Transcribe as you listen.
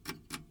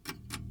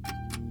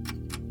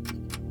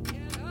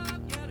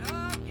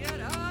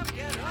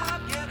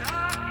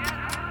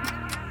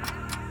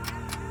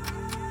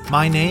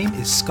My name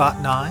is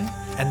Scott Nye,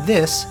 and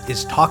this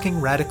is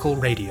Talking Radical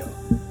Radio.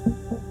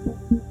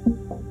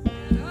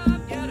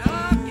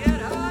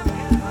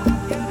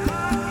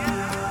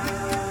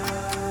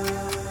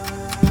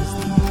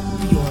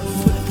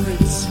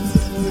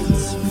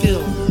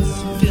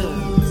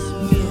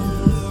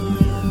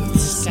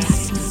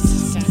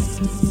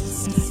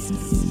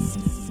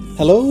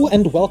 Hello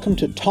and welcome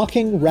to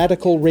Talking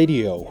Radical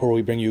Radio, where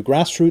we bring you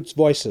grassroots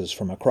voices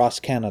from across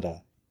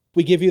Canada.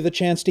 We give you the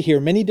chance to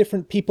hear many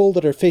different people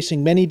that are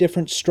facing many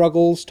different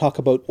struggles, talk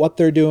about what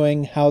they're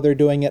doing, how they're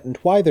doing it, and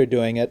why they're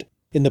doing it,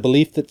 in the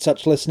belief that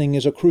such listening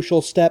is a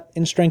crucial step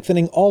in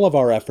strengthening all of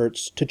our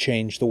efforts to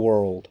change the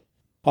world.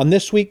 On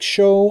this week's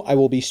show, I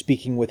will be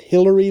speaking with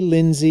Hilary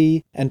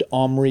Lindsay and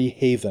Omri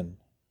Haven.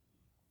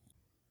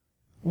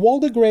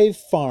 Waldegrave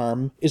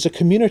Farm is a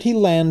community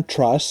land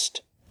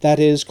trust, that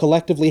is,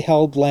 collectively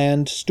held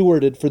land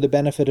stewarded for the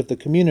benefit of the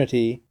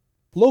community,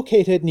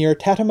 located near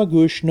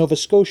Tatamagouche, Nova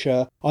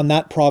Scotia, on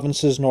that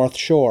province's north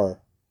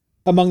shore.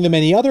 Among the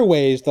many other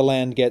ways the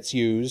land gets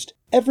used,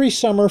 every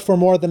summer for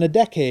more than a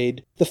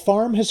decade, the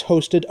farm has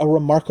hosted a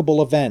remarkable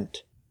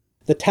event,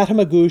 the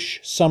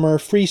Tatamagouche Summer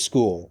Free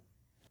School.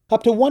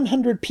 Up to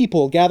 100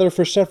 people gather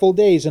for several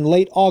days in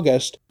late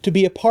August to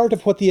be a part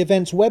of what the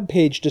event's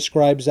webpage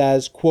describes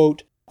as,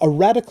 quote, a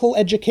radical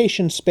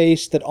education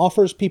space that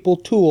offers people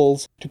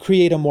tools to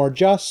create a more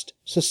just,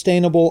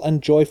 sustainable,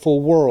 and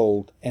joyful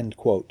world, end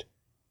quote.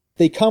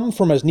 They come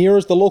from as near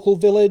as the local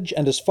village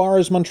and as far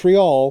as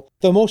Montreal,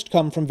 though most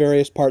come from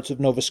various parts of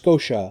Nova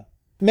Scotia.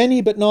 Many,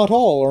 but not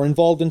all, are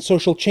involved in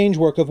social change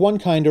work of one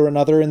kind or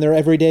another in their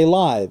everyday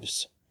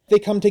lives. They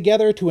come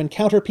together to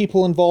encounter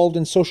people involved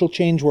in social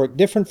change work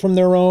different from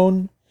their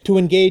own, to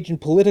engage in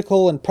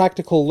political and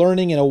practical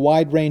learning in a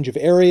wide range of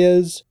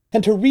areas,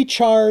 and to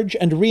recharge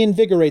and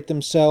reinvigorate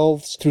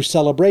themselves through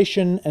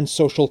celebration and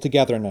social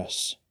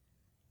togetherness.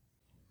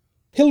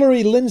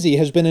 Hilary Lindsay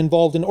has been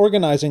involved in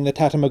organizing the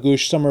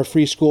Tatamagouche Summer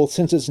Free School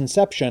since its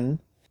inception,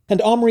 and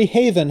Omri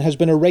Haven has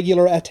been a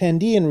regular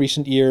attendee in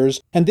recent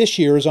years, and this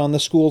year is on the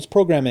school's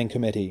programming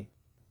committee.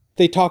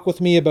 They talk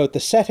with me about the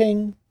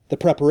setting, the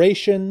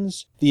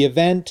preparations, the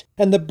event,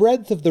 and the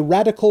breadth of the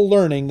radical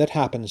learning that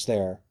happens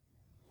there.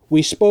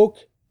 We spoke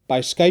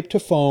by Skype to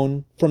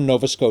phone from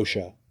Nova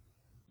Scotia.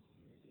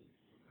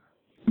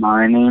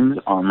 My name is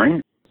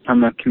Omri.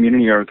 I'm a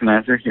community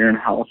organizer here in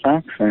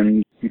Halifax,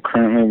 and I'm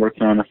currently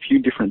working on a few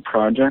different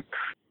projects,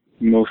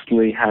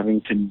 mostly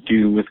having to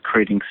do with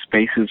creating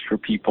spaces for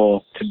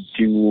people to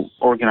do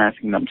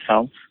organizing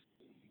themselves.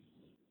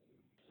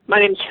 My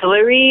name's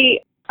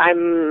Hilary.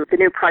 I'm the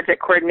new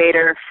project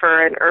coordinator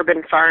for an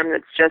urban farm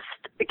that's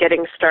just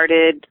getting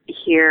started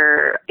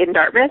here in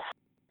Dartmouth.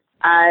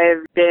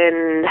 I've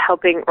been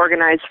helping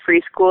organize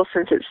Free School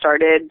since it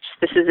started.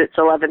 This is its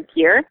 11th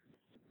year.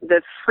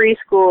 The Free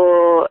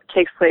School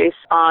takes place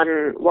on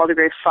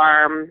Waldegrave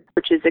Farm,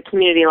 which is a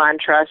community land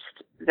trust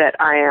that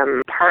I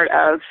am part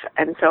of,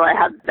 and so I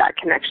have that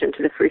connection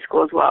to the Free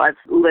School as well. I've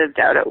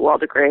lived out at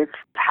Waldegrave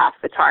half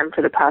the time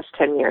for the past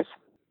 10 years.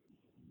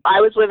 I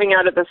was living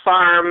out at the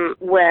farm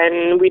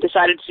when we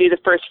decided to do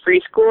the first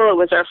Free School. It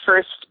was our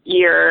first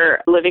year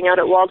living out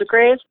at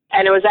Waldegrave,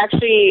 and it was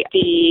actually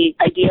the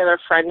idea of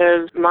a friend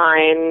of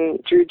mine,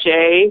 Drew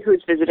J.,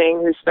 who's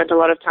visiting, who spent a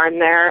lot of time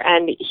there,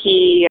 and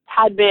he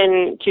had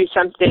been to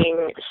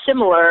something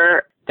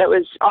similar that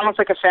was almost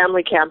like a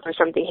family camp or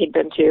something he'd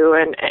been to,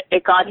 and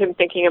it got him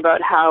thinking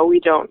about how we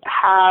don't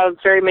have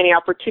very many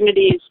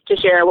opportunities to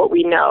share what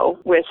we know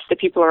with the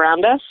people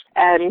around us.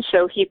 And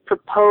so he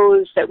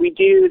proposed that we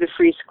do the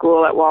Free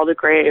School at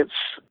Waldegrave,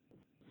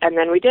 and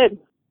then we did.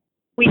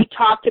 We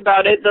talked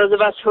about it, those of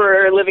us who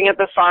were living at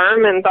the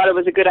farm, and thought it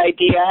was a good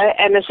idea.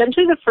 And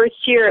essentially the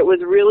first year it was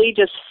really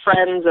just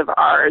friends of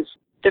ours.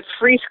 The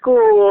Free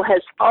School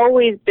has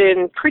always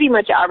been pretty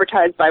much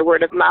advertised by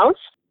word of mouth.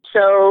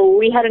 So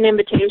we had an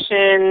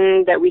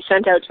invitation that we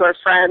sent out to our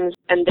friends,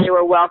 and they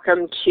were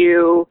welcome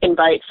to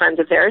invite friends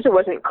of theirs. It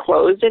wasn't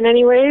closed in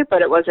any way,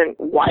 but it wasn't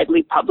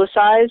widely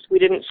publicized. We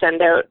didn't send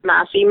out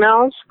mass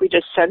emails. We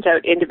just sent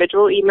out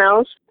individual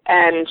emails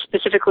and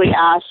specifically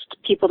asked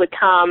people to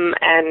come,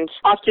 and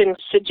often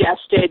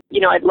suggested,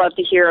 I'd love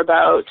to hear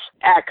about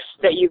X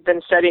that you've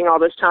been studying all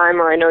this time,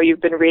 or I know you've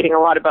been reading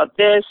a lot about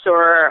this,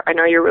 or I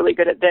know you're really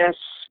good at this.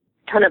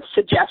 Kind of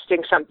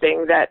suggesting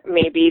something that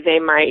maybe they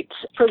might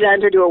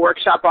present or do a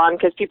workshop on,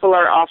 because people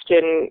are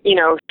often,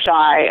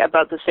 shy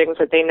about the things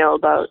that they know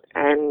about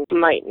and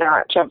might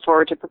not jump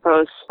forward to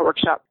propose a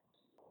workshop.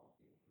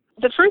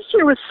 The first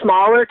year was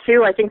smaller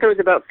too. I think there was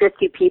about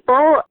 50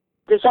 people.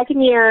 The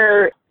second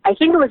year,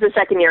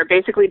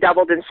 basically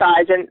doubled in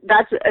size, and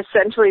that's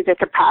essentially the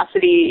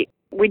capacity.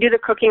 We do the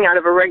cooking out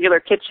of a regular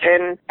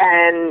kitchen,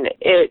 and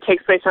it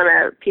takes place on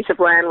a piece of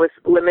land with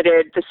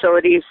limited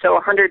facilities. So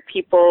 100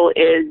 people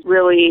is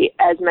really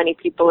as many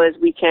people as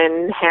we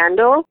can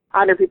handle.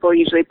 100 people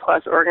usually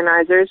plus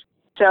organizers.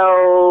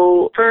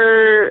 So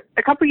for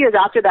a couple of years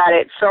after that,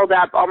 it filled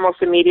up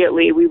almost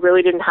immediately. We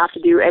really didn't have to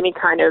do any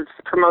kind of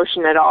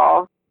promotion at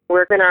all.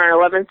 We're in our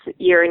 11th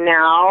year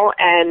now,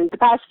 and the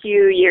past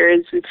few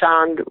years we've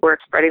found we're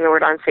spreading the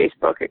word on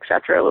Facebook,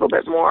 etc., a little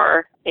bit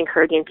more,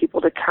 encouraging people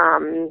to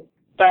come.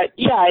 But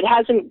yeah, it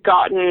hasn't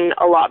gotten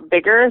a lot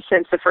bigger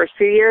since the first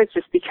few years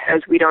just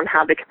because we don't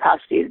have the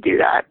capacity to do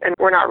that, and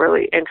we're not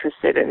really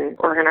interested in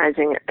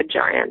organizing a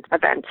giant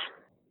event.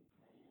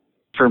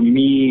 For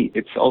me,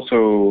 it's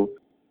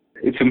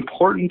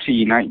important to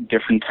unite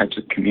different types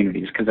of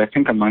communities because I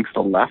think amongst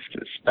the left,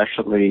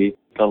 especially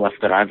the left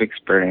that I've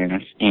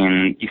experienced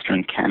in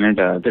Eastern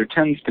Canada, there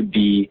tends to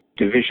be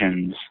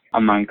divisions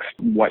amongst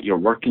what you're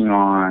working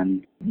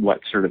on,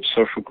 what sort of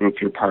social group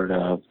you're part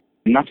of.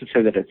 Not to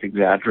say that it's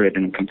exaggerated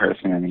in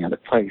comparison to any other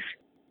place.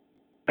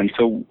 And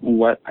so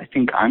what I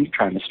think I'm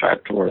trying to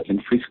strive towards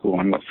in Free School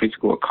and what Free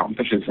School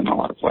accomplishes in a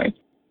lot of ways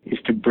is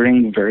to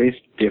bring various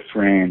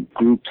different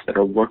groups that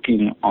are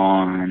working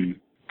on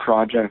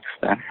projects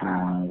that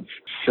have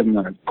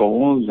similar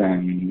goals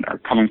and are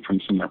coming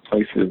from similar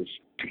places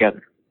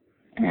together.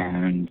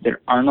 And there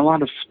aren't a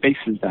lot of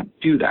spaces that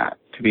do that,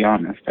 to be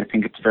honest. I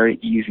think it's very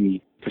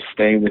easy to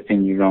stay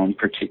within your own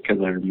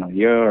particular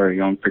milieu or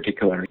your own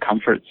particular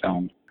comfort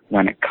zone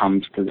when it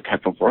comes to the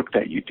type of work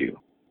that you do.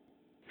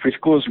 Free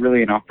School is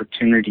really an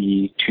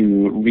opportunity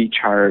to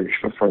recharge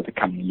before the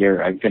coming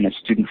year. I've been a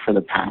student for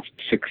the past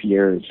 6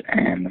 years,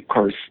 and of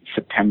course,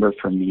 September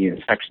for me is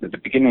actually the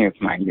beginning of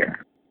my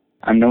year.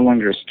 I'm no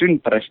longer a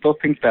student, but I still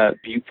think that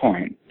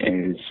viewpoint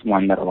is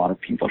one that a lot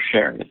of people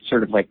share. It's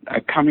sort of like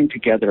a coming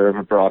together of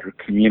a broader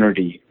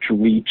community to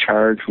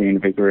recharge,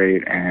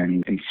 reinvigorate,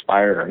 and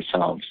inspire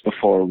ourselves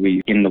before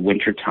we, in the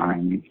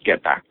wintertime,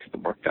 get back to the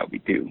work that we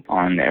do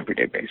on an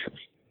everyday basis.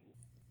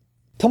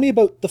 Tell me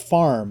about the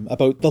farm,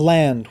 about the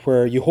land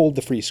where you hold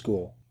the Free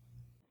School.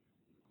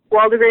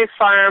 Waldegrave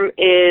Farm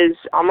is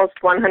almost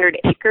 100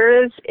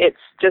 acres. It's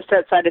just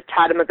outside of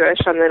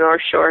Tatamagouche on the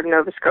north shore of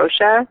Nova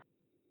Scotia.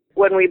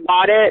 When we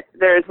bought it,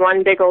 there's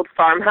one big old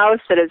farmhouse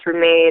that has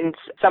remained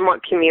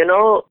somewhat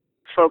communal.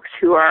 Folks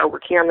who are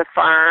working on the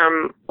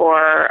farm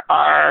or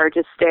are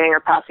just staying or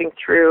passing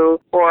through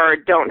or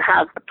don't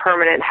have a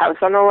permanent house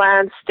on the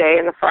land stay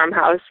in the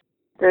farmhouse.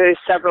 There's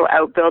several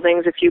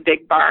outbuildings, a few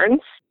big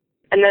barns.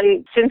 And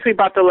then since we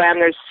bought the land,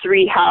 there's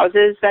 3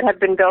 houses that have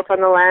been built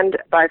on the land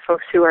by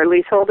folks who are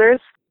leaseholders.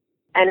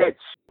 And it's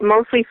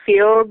mostly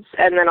fields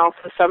and then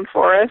also some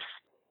forests.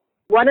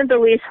 One of the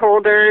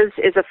leaseholders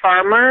is a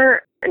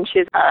farmer, and she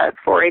has a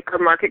 4-acre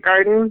market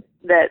garden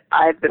that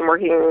I've been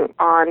working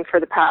on for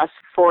the past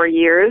 4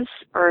 years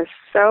or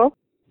so.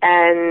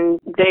 And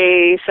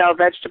they sell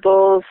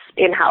vegetables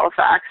in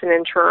Halifax and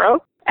in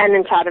Truro and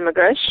in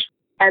Tatamagouche.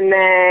 And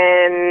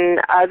then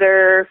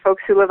other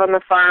folks who live on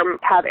the farm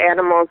have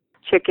animals,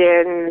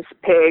 chickens,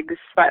 pigs,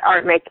 but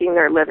aren't making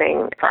their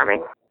living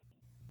farming.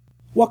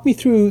 Walk me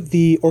through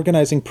the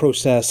organizing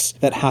process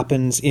that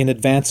happens in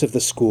advance of the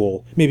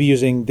school, maybe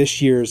using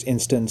this year's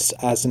instance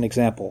as an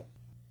example.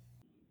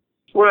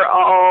 We're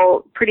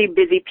all pretty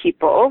busy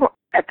people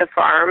at the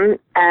farm,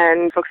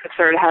 and folks have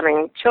started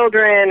having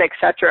children,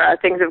 etc.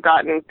 Things have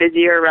gotten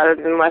busier rather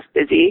than less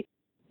busy.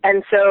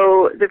 And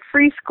so the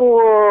Free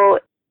School,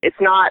 it's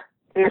not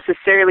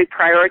necessarily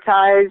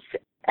prioritized,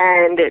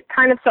 and it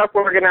kind of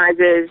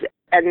self-organizes,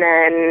 and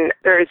then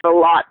there's a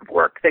lot of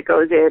work that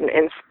goes in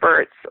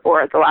spurts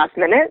or at the last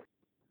minute.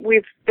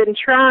 We've been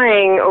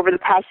trying over the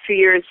past few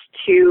years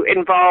to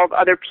involve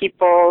other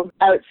people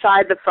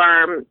outside the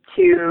farm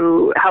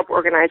to help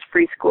organize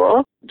Free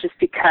School, just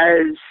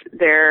because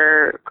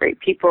they're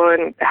great people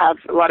and have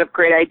a lot of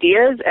great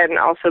ideas, and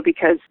also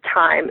because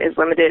time is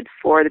limited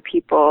for the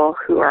people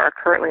who are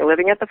currently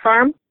living at the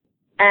farm.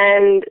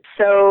 And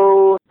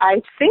so I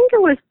think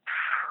it was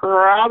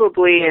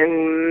probably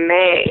in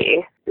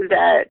May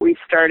that we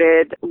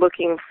started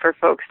looking for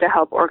folks to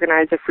help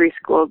organize a Free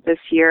School this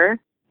year.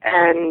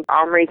 And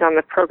Omri's on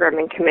the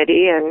programming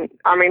committee. And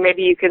Omri,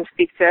 maybe you can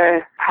speak to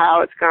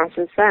how it's gone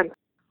since then.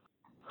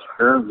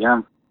 Sure,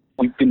 yeah.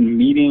 We've been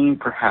meeting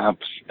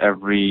perhaps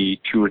every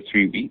 2 or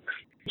 3 weeks.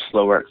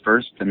 Slower at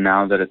first, and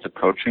now that it's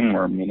approaching,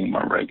 we're meeting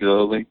more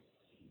regularly.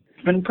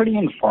 It's been pretty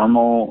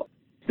informal.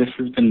 This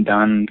has been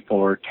done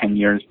for 10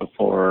 years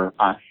before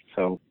us,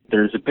 so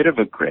there's a bit of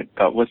a grid.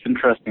 But what's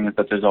interesting is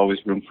that there's always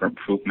room for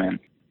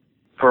improvement.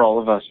 For all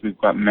of us, we've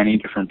got many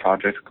different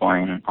projects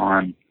going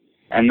on.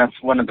 And that's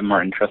one of the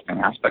more interesting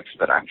aspects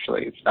of it,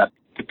 actually, is that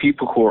the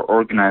people who are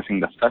organizing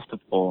the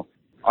festival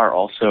are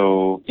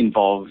also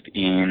involved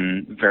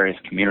in various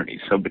communities.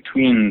 So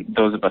between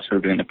those of us who are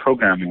doing the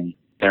programming,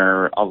 there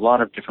are a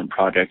lot of different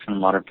projects and a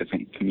lot of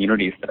different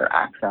communities that are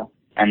accessed.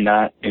 And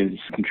that is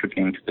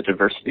contributing to the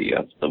diversity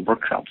of the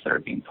workshops that are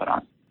being put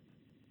on.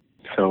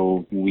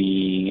 So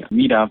we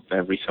meet up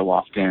every so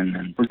often,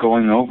 and we're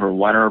going over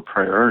what are our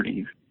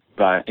priorities.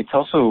 But it's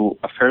also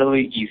a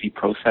fairly easy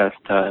process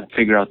to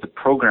figure out the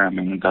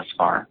programming thus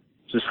far,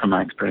 just from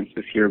my experience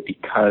this year,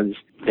 because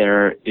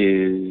there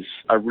is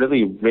a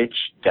really rich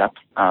depth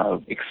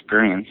of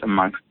experience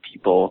amongst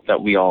people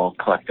that we all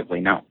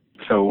collectively know.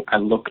 So I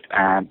looked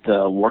at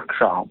the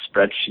workshop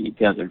spreadsheet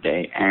the other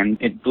day,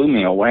 and it blew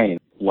me away.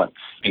 what's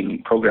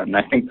being programmed. And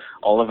I think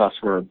all of us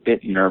were a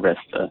bit nervous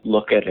to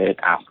look at it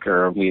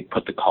after we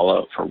put the call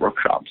out for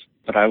workshops,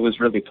 but I was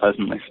really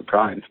pleasantly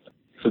surprised.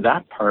 So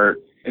that part,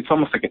 it's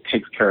almost like it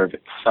takes care of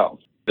itself.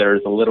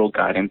 There's a little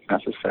guidance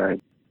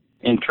necessary.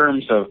 In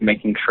terms of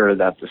making sure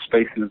that the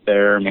space is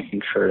there,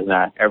 making sure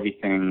that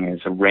everything is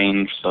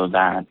arranged so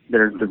that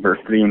there's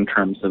diversity in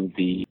terms of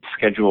the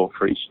schedule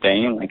for each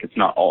day, like it's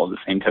not all the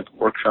same type of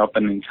workshop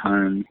at any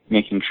time,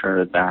 making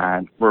sure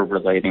that we're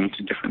relating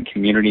to different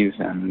communities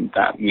and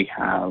that we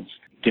have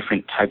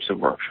different types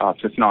of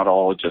workshops. It's not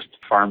all just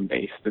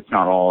farm-based. It's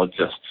not all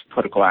just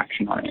political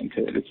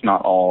action-oriented. It's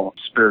not all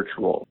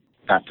spiritual.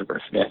 That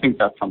diversity. I think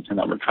that's something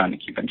that we're trying to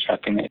keep in check,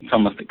 and it's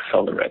almost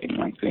accelerating,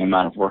 like the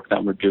amount of work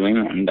that we're doing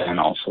and then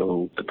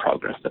also the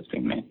progress that's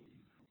being made.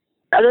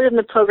 Other than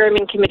the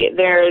programming committee,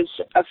 there's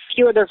a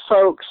few other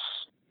folks,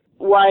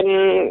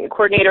 one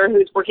coordinator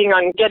who's working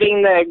on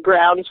getting the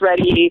grounds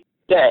ready,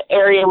 the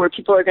area where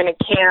people are going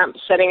to camp,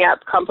 setting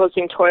up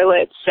composting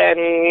toilets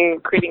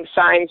and creating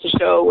signs to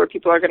show where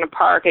people are going to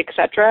park,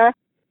 etc.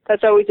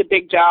 That's always a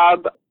big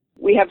job.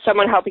 We have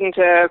someone helping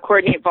to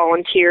coordinate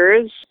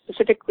volunteers,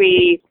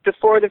 specifically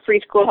before the free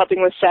school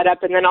helping with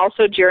setup, and then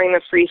also during the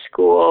free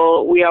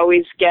school, we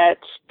always get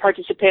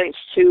participants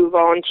to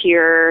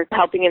volunteer,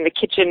 helping in the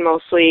kitchen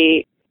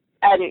mostly.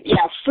 And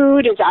yeah,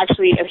 food is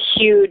actually a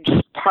huge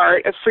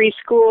part of free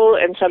school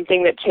and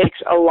something that takes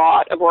a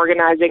lot of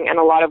organizing and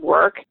a lot of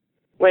work.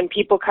 When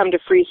people come to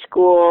free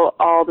school,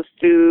 all the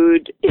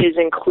food is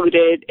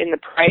included in the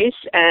price,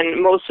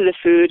 and most of the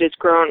food is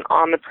grown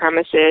on the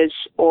premises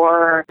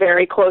or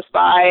very close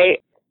by.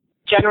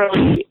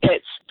 Generally,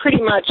 it's pretty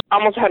much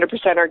almost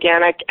 100%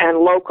 organic and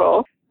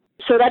local.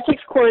 So that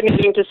takes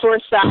coordinating to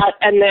source that,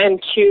 and then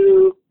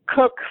to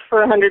cook for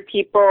 100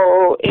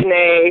 people in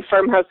a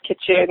farmhouse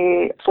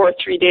kitchen for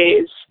 3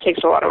 days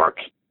takes a lot of work.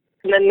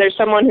 And then there's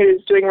someone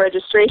who's doing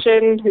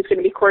registration, who's going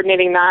to be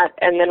coordinating that,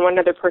 and then one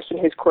other person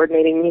who's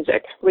coordinating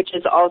music, which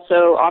is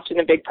also often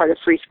a big part of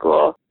free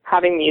school,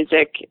 having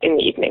music in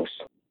the evenings.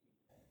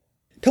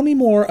 Tell me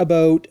more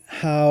about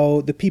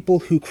how the people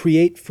who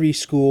create Free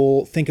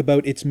School think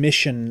about its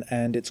mission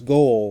and its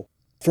goal.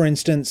 For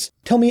instance,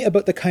 tell me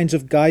about the kinds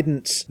of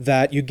guidance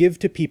that you give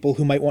to people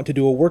who might want to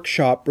do a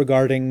workshop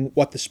regarding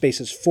what the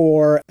space is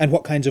for and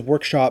what kinds of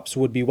workshops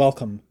would be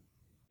welcome.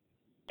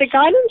 The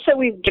guidance that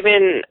we've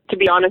given, to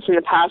be honest, in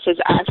the past has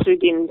actually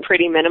been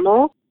pretty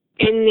minimal.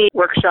 In the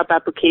workshop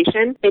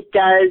application, it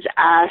does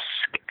ask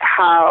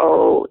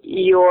how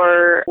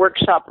your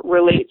workshop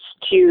relates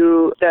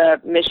to the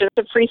mission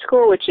of Free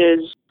School, which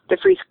is the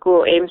Free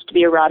School aims to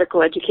be a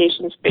radical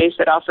education space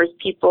that offers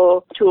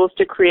people tools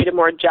to create a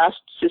more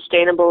just,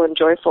 sustainable, and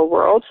joyful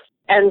world.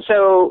 And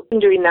so in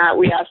doing that,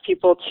 we ask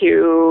people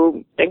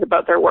to think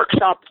about their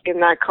workshop in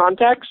that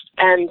context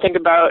and think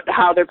about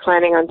how they're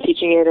planning on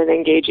teaching it and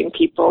engaging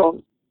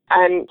people.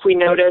 And if we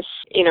notice,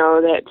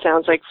 that it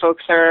sounds like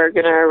folks are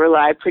going to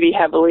rely pretty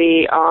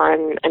heavily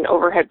on an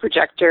overhead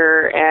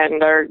projector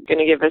and are going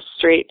to give us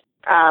straight,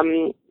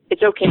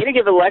 it's okay to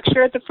give a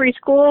lecture at the free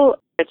school.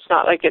 It's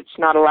not like it's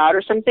not allowed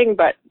or something,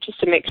 but just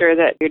to make sure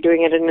that you're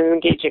doing it in an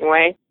engaging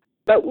way.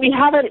 But we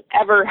haven't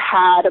ever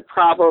had a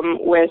problem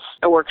with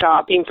a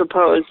workshop being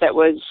proposed that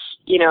was,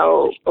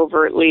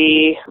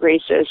 overtly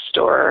racist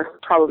or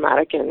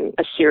problematic in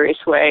a serious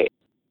way.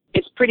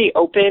 It's pretty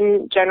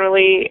open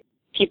generally.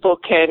 People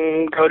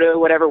can go to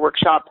whatever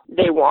workshop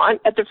they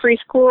want at the free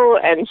school,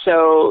 and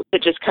so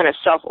it just kind of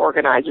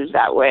self-organizes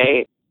that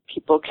way.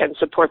 People can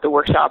support the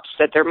workshops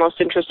that they're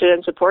most interested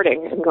in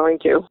supporting and going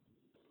to.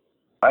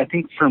 I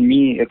think for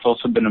me, it's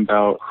also been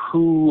about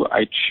who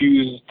I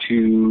choose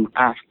to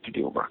ask to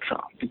do a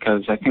workshop,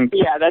 because I think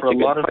for a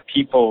lot of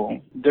people,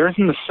 there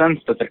isn't a sense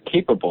that they're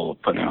capable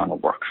of putting on a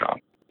workshop.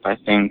 I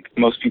think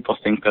most people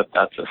think that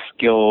that's a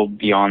skill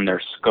beyond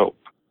their scope.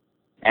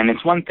 And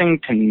it's one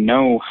thing to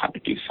know how to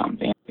do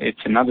something.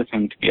 It's another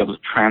thing to be able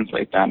to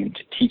translate that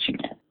into teaching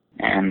it.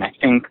 And I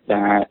think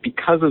that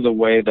because of the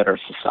way that our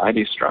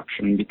society is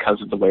structured and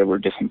because of the way we're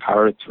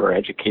disempowered through our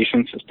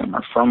education system,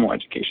 our formal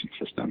education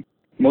system,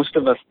 most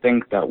of us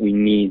think that we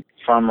need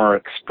far more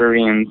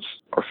experience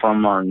or far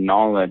more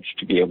knowledge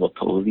to be able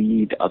to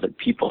lead other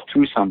people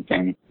through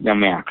something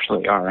than we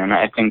actually are. And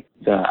I think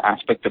the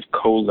aspect of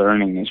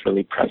co-learning is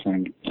really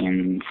present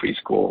in free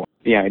school.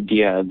 The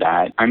idea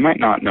that I might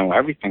not know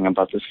everything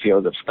about this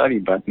field of study,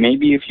 but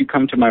maybe if you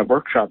come to my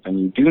workshop and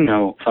you do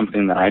know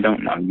something that I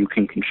don't know, you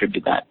can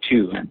contribute that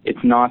too. And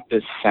it's not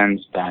this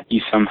sense that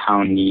you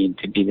somehow need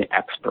to be the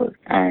expert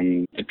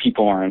and the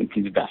people aren't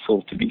these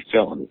vessels to be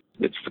filled.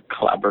 It's the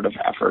collaborative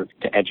effort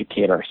to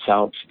educate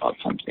ourselves about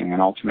something,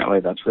 and ultimately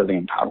that's really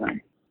empowering.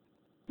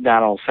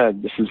 That all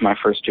said, this is my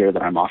first year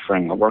that I'm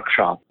offering a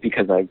workshop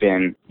because I've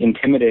been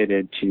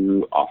intimidated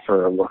to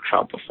offer a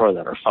workshop before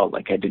that or felt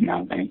like I didn't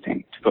have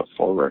anything to put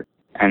forward.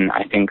 And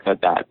I think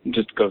that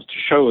just goes to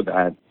show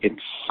that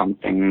it's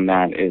something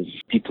that is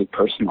deeply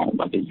personal,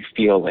 whether you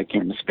feel like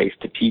you're in a space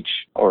to teach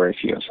or if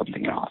you have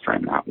something to offer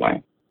in that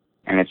way.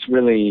 And it's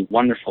really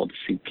wonderful to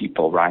see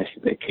people rise to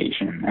the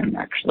occasion and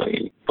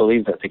actually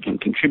believe that they can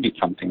contribute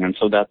something. And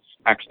so that's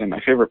actually my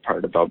favorite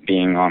part about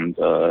being on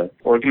the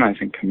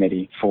organizing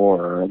committee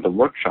for the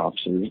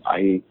workshops is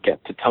I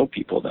get to tell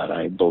people that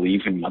I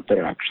believe in what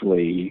they're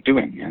actually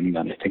doing and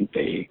that I think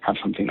they have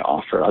something to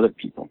offer other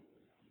people.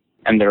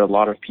 And there are a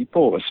lot of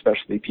people,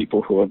 especially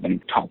people who have been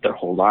taught their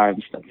whole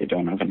lives that they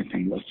don't have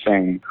anything worth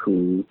saying,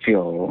 who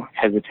feel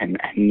hesitant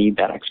and need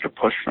that extra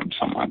push from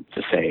someone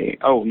to say,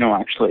 oh, no,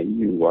 actually,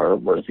 you are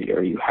worthy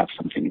or you have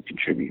something to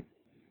contribute.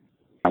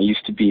 I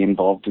used to be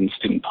involved in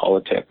student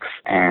politics,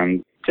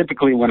 and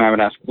typically when I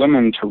would ask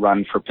women to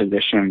run for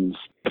positions,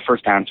 the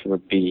first answer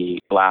would be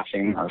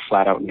laughing or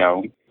flat out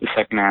no. The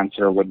second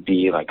answer would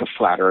be like a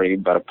flattery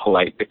but a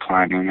polite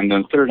declining. And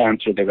then the third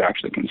answer, they would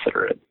actually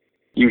consider it.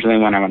 Usually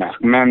when I would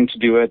ask men to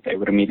do it, they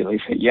would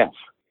immediately say yes.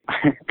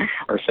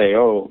 Or say,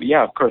 oh,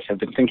 yeah, of course, I've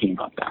been thinking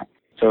about that.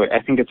 So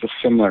I think it's a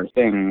similar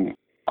thing.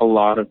 A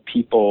lot of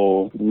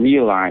people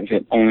realize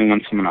it only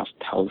when someone else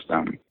tells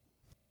them.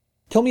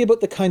 Tell me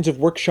about the kinds of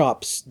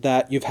workshops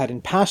that you've had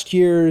in past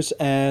years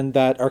and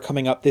that are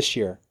coming up this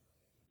year.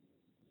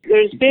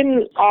 There's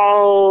been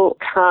all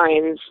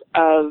kinds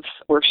of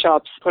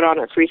workshops put on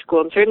at Free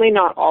School, and certainly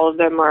not all of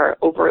them are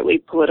overtly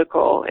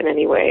political in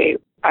any way.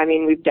 I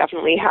mean, we've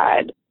definitely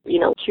had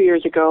 2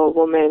 years ago, a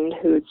woman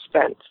who'd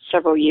spent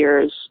several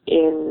years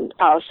in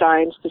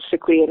Palestine,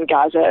 specifically in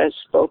Gaza,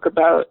 spoke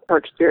about her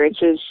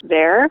experiences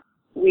there.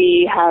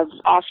 We have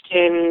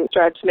often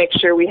tried to make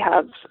sure we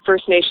have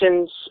First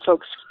Nations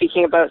folks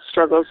speaking about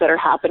struggles that are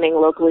happening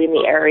locally in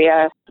the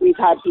area. We've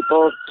had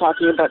people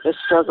talking about the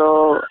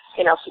struggle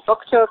in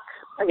Elsipogtog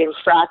against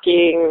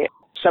fracking.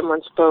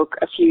 Someone spoke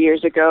a few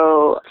years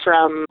ago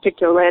from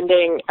Pictou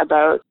Landing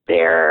about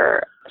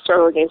their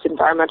struggle against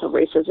environmental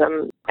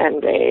racism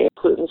and the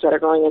pollutants that are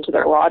going into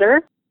their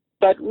water.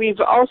 But we've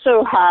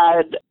also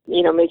had,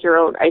 make your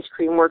own ice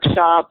cream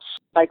workshops,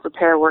 bike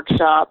repair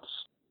workshops,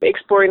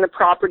 exploring the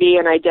property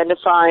and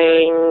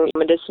identifying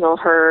medicinal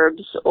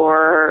herbs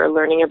or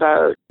learning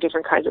about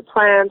different kinds of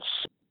plants.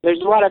 There's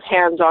a lot of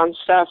hands-on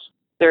stuff.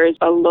 There's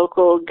a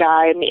local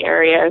guy in the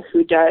area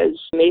who does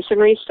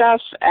masonry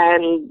stuff,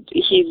 and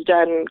he's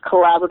done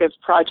collaborative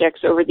projects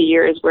over the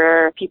years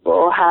where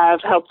people have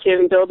helped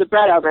him build a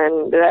bread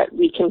oven that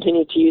we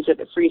continue to use at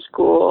the Free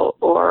School,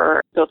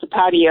 or built a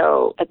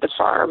patio at the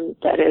farm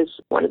that is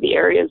one of the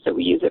areas that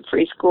we use at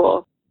Free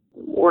School.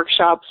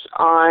 Workshops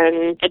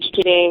on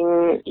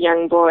educating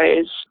young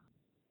boys.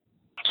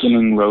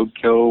 Killing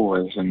roadkill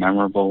was a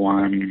memorable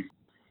one.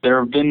 There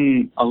have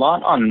been a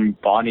lot on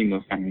body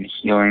movement and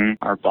healing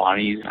our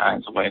bodies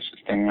as a way of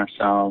sustaining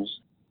ourselves.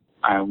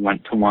 I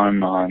went to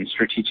one on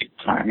strategic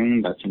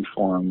planning that's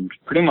informed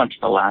pretty much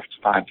the last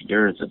 5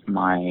 years of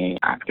my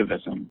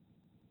activism.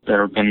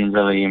 There have been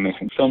really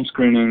amazing film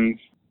screenings.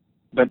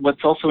 But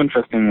what's also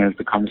interesting is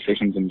the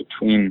conversations in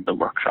between the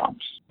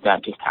workshops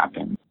that just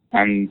happened.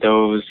 And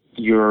those,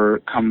 you're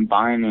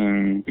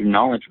combining your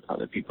knowledge with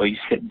other people. You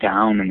sit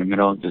down in the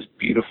middle of this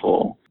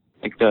beautiful,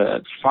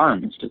 the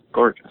farm is just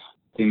gorgeous.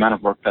 The amount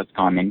of work that's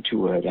gone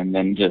into it, and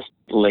then just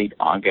late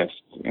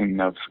August in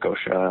Nova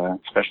Scotia,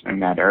 especially in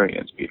that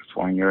area, is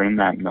beautiful. And you're in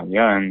that milieu,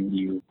 and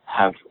you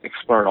have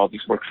explored all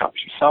these workshops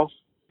yourself,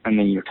 and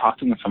then you're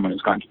talking to someone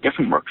who's gone to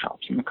different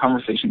workshops, and the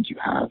conversations you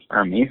have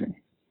are amazing.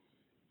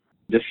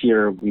 This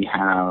year we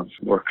have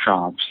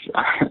workshops.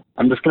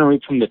 I'm just going to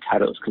read some of the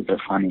titles because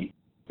they're funny.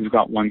 We've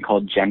got one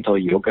called Gentle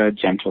Yoga,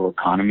 Gentle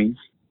Economies,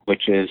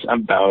 which is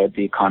about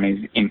the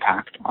economy's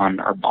impact on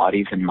our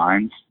bodies and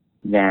minds.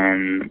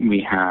 Then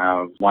we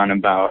have one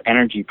about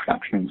energy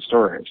production and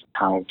storage,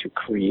 how to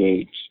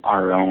create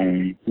our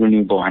own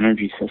renewable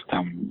energy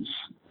systems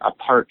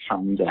apart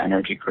from the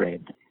energy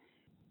grid.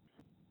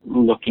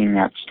 Looking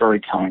at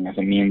storytelling as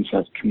a means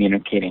of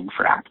communicating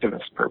for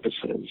activist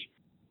purposes.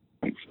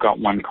 We've got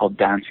one called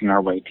Dancing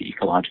Our Way to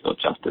Ecological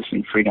Justice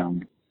and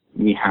Freedom.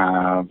 We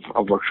have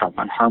a workshop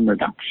on harm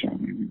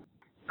reduction.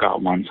 We've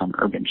got ones on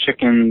urban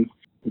chickens.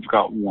 We've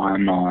got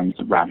one on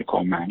radical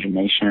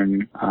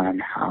imagination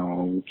and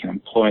how we can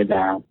employ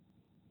that.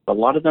 A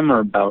lot of them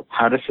are about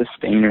how to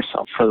sustain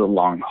yourself for the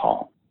long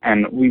haul.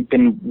 And we've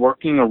been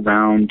working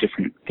around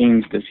different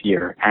themes this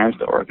year as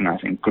the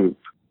organizing group.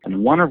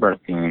 And one of our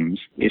themes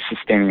is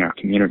sustaining our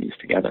communities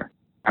together.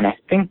 And I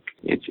think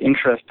it's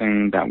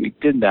interesting that we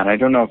did that. I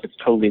don't know if it's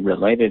totally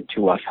related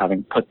to us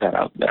having put that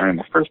out there in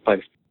the first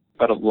place,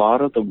 but a lot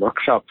of the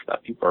workshops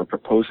that people are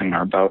proposing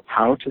are about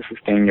how to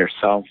sustain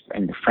yourself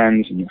and your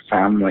friends and your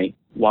family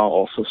while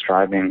also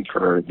striving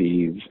for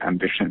these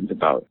ambitions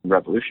about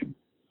revolution.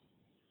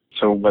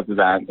 So whether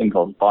that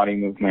involves body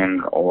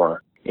movement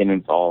or it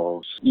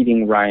involves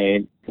eating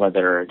right,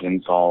 whether it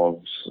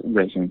involves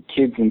raising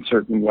kids in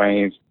certain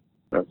ways,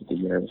 over the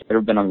years, there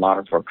have been a lot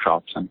of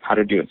workshops on how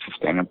to do it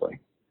sustainably.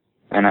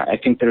 And I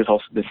think there's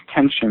also this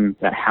tension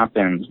that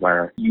happens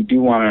where you do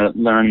want to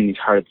learn these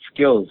hard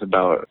skills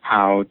about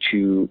how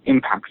to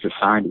impact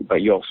society,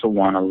 but you also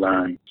want to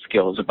learn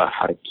skills about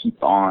how to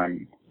keep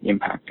on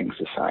impacting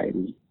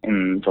society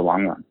in the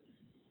long run.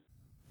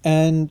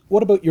 And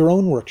what about your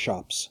own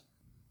workshops?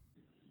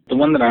 The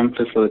one that I'm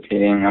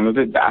facilitating, I'm a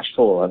bit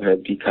bashful of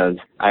it because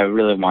I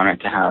really want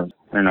it to have,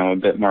 a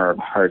bit more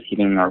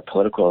hard-hitting or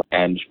political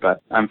edge,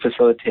 but I'm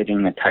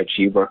facilitating a Tai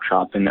Chi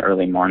workshop in the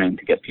early morning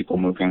to get people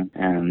moving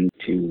and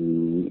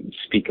to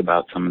speak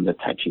about some of the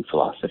Tai Chi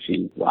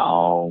philosophy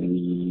while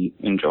we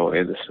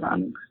enjoy the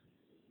surroundings.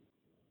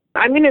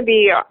 I'm going to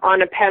be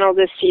on a panel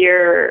this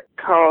year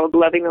called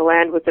Loving the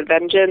Land with a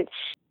Vengeance.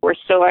 We're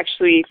still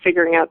actually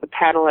figuring out the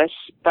panelists,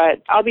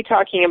 but I'll be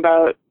talking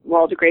about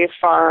Waldegrave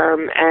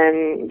Farm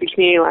and the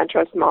Community Land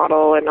Trust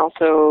model and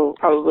also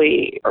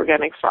probably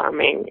organic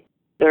farming.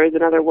 There is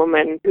another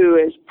woman who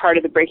is part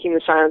of the Breaking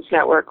the Silence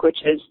Network, which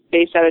is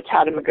based out of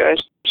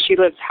Tatamagouche. She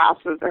lives half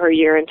of her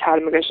year in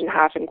Tatamagouche and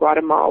half in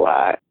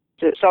Guatemala.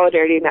 It's a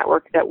solidarity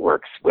network that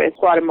works with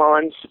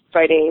Guatemalans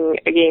fighting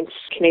against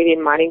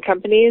Canadian mining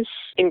companies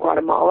in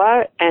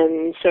Guatemala.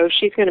 And so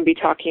she's going to be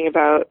talking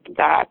about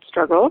that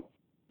struggle.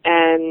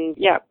 And,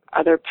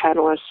 other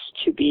panelists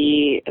to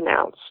be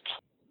announced.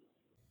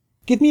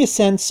 Give me a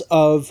sense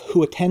of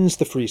who attends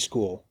the free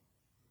school.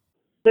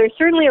 There's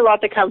certainly a lot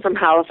that come from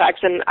Halifax,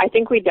 and I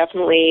think we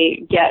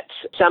definitely get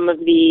some of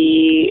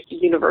the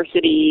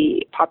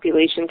university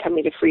population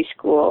coming to free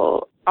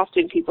school,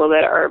 often people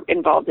that are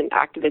involved in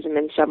activism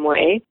in some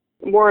way.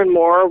 More and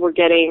more, we're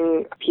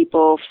getting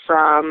people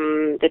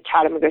from the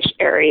Tatamagouche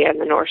area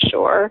and the North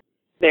Shore.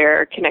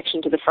 Their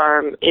connection to the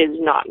farm is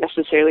not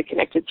necessarily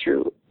connected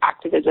through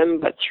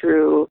activism, but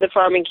through the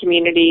farming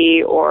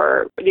community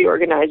or the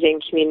organizing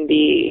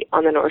community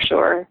on the North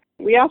Shore.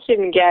 We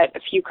often get a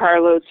few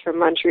carloads from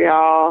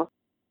Montreal.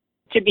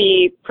 To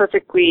be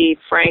perfectly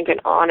frank and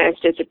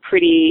honest, it's a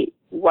pretty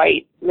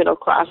white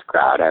middle-class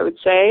crowd, I would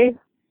say.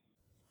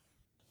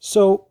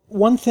 So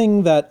one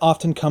thing that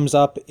often comes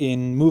up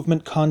in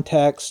movement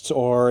contexts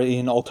or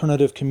in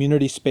alternative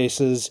community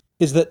spaces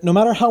is that no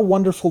matter how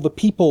wonderful the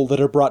people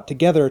that are brought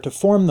together to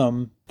form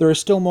them, there are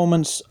still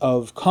moments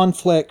of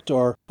conflict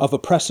or of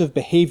oppressive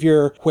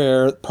behavior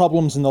where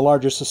problems in the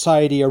larger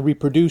society are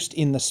reproduced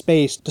in the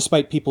space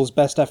despite people's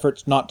best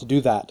efforts not to do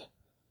that.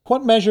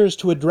 What measures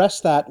to address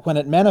that when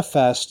it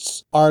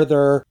manifests are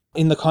there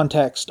in the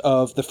context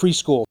of the free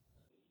school?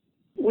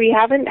 We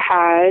haven't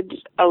had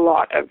a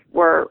lot of,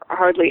 or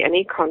hardly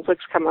any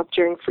conflicts come up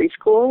during free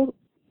school.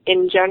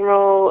 In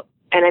general,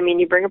 and I mean,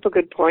 you bring up a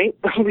good point,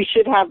 we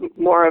should have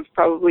more of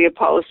probably a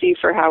policy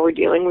for how we're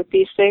dealing with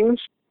these things.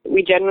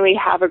 We generally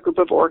have a group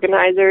of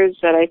organizers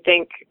that I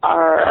think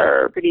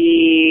are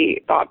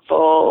pretty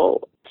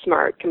thoughtful,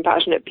 smart,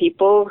 compassionate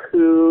people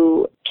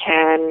who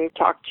can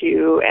talk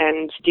to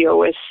and deal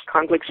with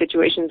conflict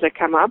situations that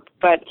come up.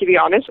 But to be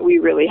honest, we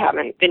really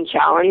haven't been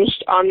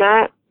challenged on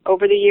that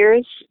over the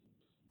years.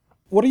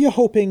 What are you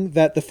hoping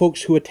that the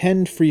folks who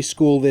attend free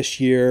school this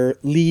year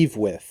leave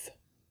with?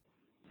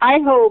 I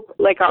hope,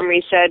 like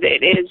Omri said,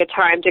 it is a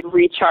time to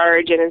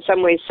recharge and in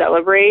some ways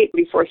celebrate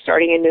before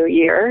starting a new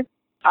year.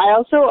 I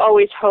also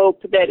always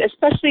hope that,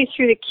 especially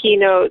through the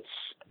keynotes,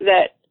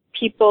 that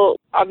people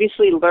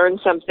obviously learn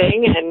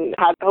something and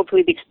have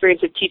hopefully the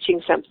experience of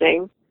teaching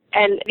something.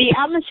 And the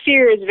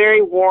atmosphere is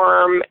very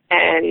warm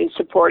and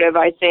supportive,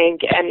 I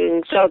think,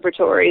 and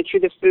celebratory through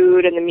the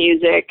food and the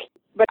music.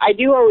 But I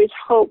do always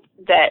hope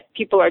that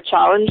people are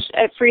challenged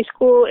at free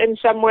school in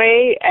some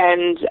way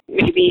and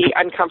maybe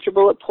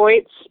uncomfortable at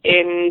points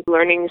in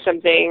learning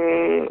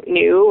something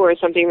new or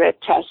something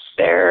that tests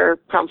their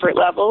comfort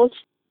levels.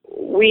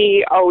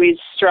 We always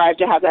strive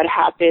to have that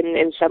happen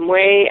in some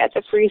way at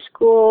the free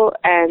school,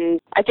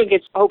 and I think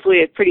it's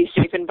hopefully a pretty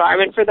safe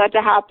environment for that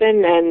to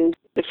happen. And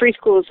the free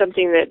school is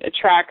something that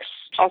attracts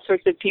all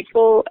sorts of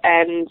people,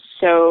 and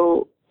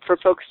so for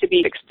folks to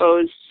be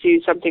exposed to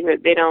something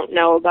that they don't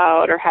know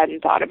about or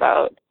hadn't thought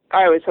about,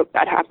 I always hope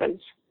that happens.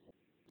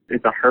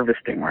 It's a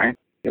harvesting, right?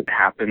 It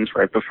happens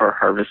right before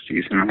harvest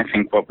season. I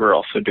think what we're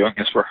also doing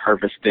is we're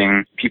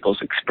harvesting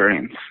people's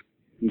experience.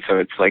 And so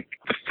it's like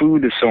the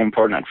food is so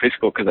important at free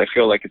school because I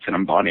feel like it's an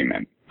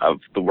embodiment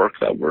of the work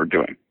that we're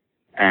doing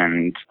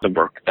and the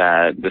work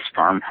that this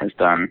farm has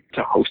done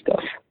to host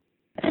us.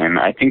 And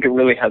I think it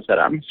really has that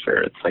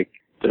atmosphere. It's like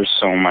there's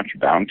so much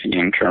bounty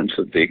in terms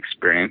of the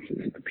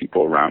experiences of the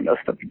people around us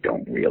that we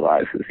don't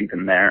realize is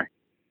even there.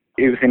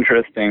 It was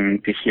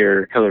interesting to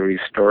hear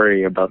Hillary's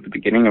story about the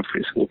beginning of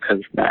free school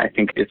because I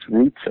think its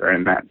roots are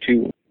in that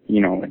too.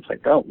 You know, it's like,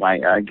 oh,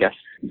 I guess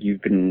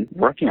you've been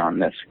working on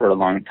this for a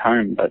long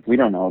time, but we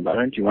don't know about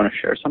it. Do you want to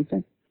share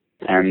something?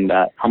 And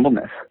that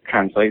humbleness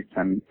translates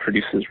and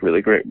produces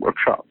really great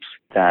workshops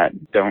that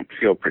don't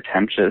feel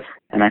pretentious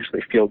and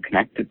actually feel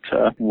connected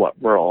to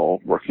what we're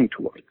all working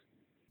towards.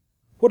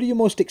 What are you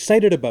most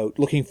excited about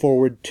looking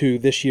forward to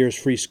this year's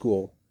free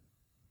school?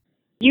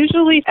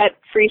 Usually at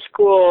free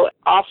school,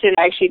 often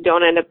I actually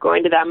don't end up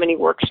going to that many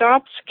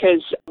workshops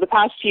because the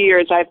past few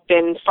years I've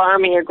been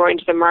farming or going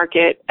to the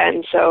market,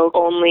 and so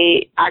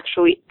only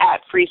actually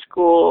at free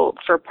school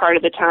for part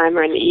of the time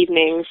or in the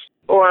evenings.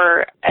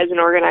 Or as an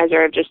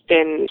organizer, I've just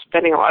been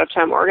spending a lot of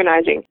time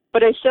organizing.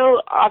 But I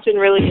still often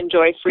really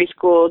enjoy free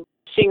school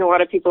seeing a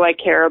lot of people I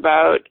care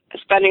about,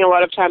 spending a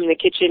lot of time in the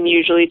kitchen,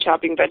 usually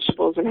chopping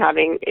vegetables and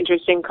having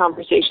interesting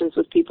conversations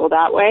with people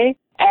that way.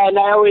 And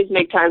I always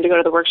make time to go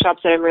to the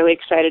workshops that I'm really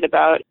excited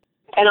about,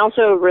 and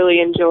also really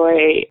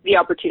enjoy the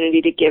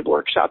opportunity to give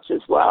workshops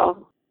as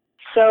well.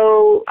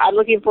 So I'm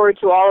looking forward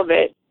to all of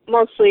it.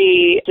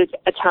 Mostly just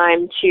a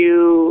time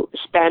to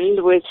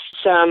spend with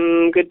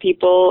some good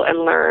people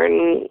and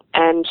learn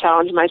and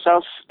challenge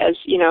myself as,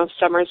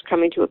 summer's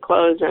coming to a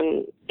close,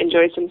 and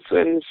enjoy some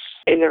swims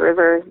in the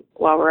river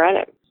while we're at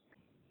it.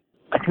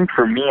 I think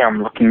for me,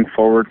 I'm looking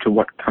forward to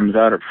what comes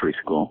out of Free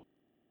School.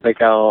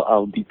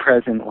 I'll be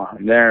present while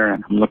I'm there,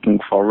 and I'm looking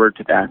forward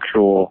to the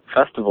actual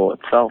festival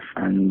itself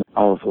and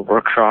all of the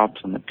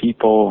workshops and the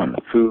people and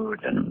the food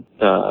and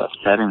the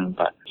setting.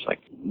 But it's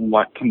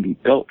what can be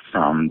built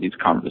from these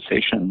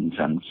conversations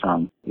and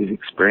from these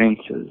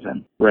experiences.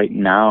 And right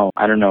now,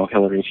 I don't know,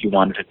 Hillary, if you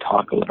wanted to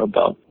talk a little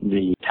about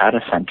the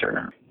Tata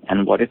Center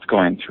and what it's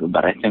going through,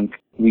 but I think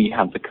we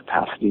have the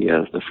capacity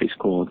as the Free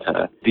School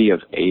to be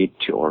of aid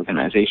to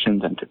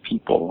organizations and to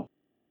people,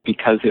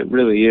 because it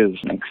really is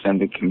an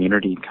extended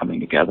community coming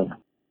together,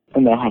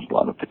 and that has a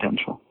lot of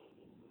potential.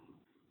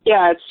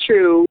 Yeah, it's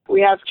true.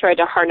 We have tried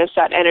to harness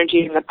that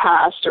energy in the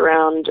past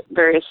around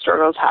various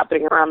struggles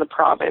happening around the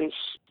province,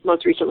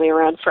 most recently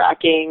around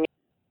fracking.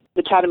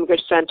 The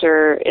Tatamagouche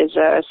Center is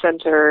a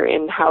center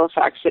in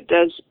Halifax that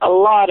does a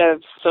lot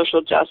of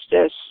social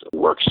justice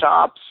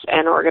workshops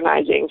and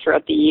organizing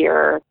throughout the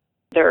year.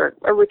 They're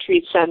a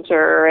retreat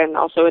center and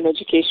also an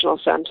educational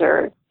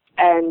center.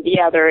 And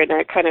they're in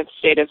a kind of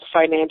state of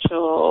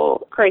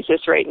financial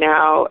crisis right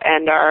now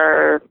and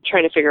are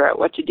trying to figure out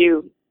what to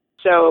do.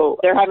 So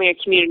they're having a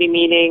community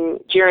meeting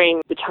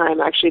during the time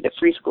actually that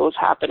Free School is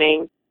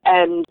happening.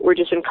 And we're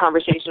just in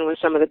conversation with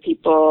some of the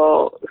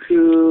people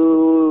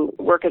who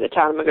work at the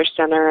Tatamagouche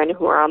Center and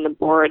who are on the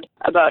board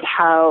about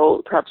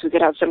how perhaps we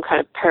could have some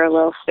kind of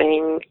parallel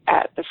thing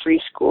at the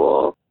Free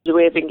School, as a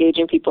way of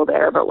engaging people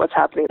there about what's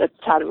happening at the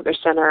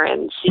Tatamagouche Center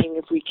and seeing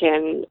if we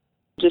can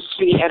just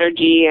through the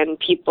energy and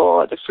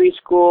people at the Free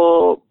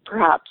School,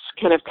 perhaps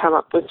kind of come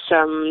up with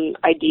some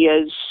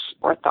ideas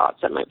or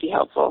thoughts that might be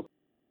helpful.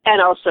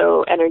 And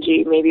also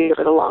energy maybe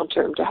over the long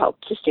term to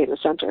help sustain the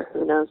center.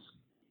 Who knows?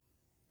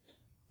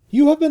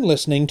 You have been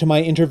listening to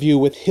my interview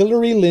with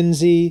Hillary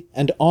Lindsay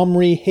and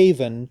Omri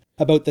Haven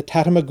about the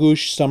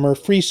Tatamagouche Summer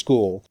Free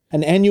School,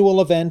 an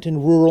annual event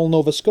in rural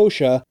Nova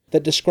Scotia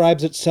that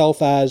describes itself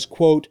as,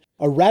 quote,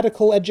 a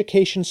radical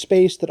education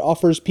space that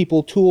offers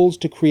people tools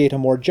to create a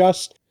more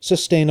just,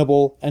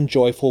 sustainable, and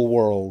joyful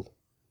world.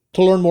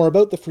 To learn more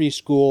about the Free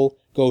School,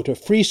 go to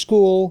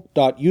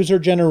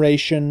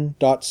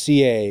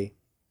freeschool.usergeneration.ca.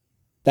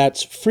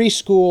 That's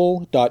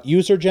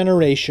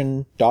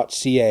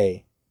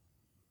freeschool.usergeneration.ca.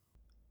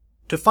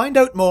 To find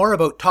out more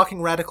about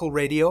Talking Radical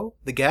Radio,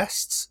 the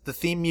guests, the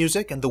theme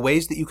music, and the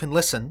ways that you can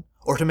listen,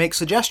 or to make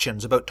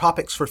suggestions about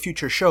topics for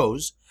future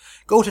shows,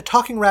 go to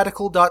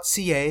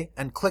talkingradical.ca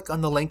and click on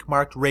the link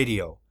marked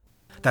Radio.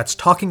 That's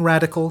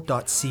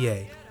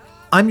talkingradical.ca.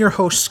 I'm your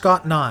host,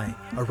 Scott Nye,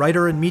 a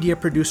writer and media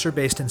producer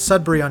based in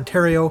Sudbury,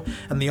 Ontario,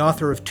 and the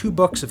author of 2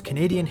 books of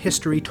Canadian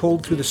history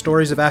told through the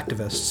stories of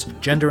activists,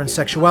 Gender and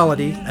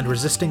Sexuality, and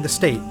Resisting the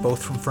State,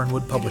 both from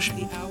Fernwood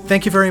Publishing.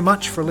 Thank you very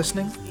much for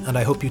listening, and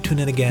I hope you tune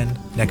in again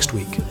next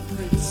week.